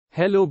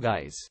Hello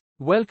guys.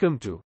 Welcome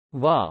to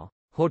Wow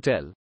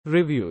Hotel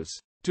Reviews.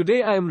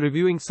 Today I am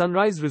reviewing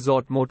Sunrise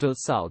Resort Motel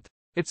South.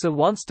 It's a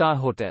 1-star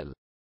hotel.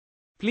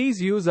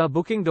 Please use our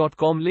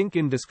booking.com link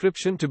in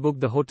description to book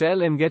the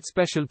hotel and get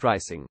special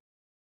pricing.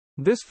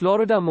 This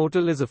Florida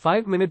motel is a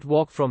 5-minute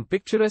walk from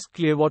picturesque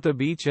Clearwater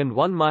Beach and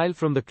 1 mile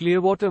from the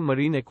Clearwater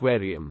Marine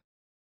Aquarium.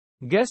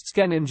 Guests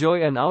can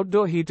enjoy an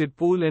outdoor heated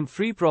pool and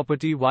free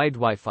property-wide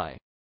Wi-Fi.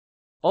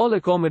 All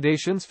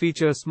accommodations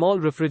feature a small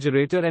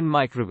refrigerator and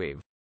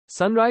microwave.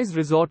 Sunrise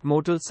Resort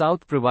Motel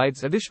South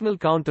provides additional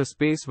counter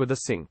space with a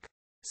sink.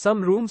 Some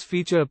rooms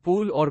feature a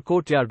pool or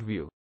courtyard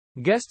view.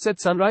 Guests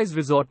at Sunrise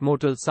Resort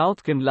Motel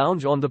South can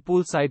lounge on the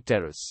poolside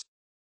terrace.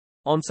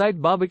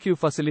 On-site barbecue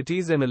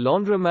facilities and a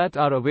laundromat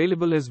are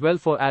available as well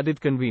for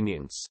added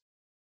convenience.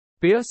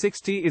 Pier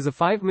 60 is a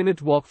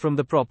 5-minute walk from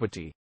the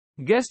property.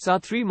 Guests are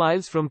 3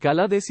 miles from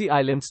Caladesi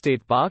Island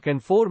State Park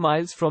and 4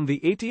 miles from the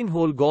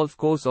 18-hole golf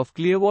course of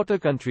Clearwater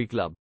Country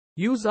Club.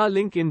 Use our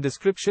link in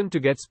description to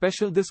get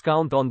special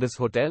discount on this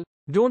hotel.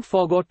 Don't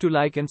forget to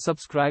like and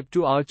subscribe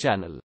to our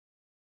channel.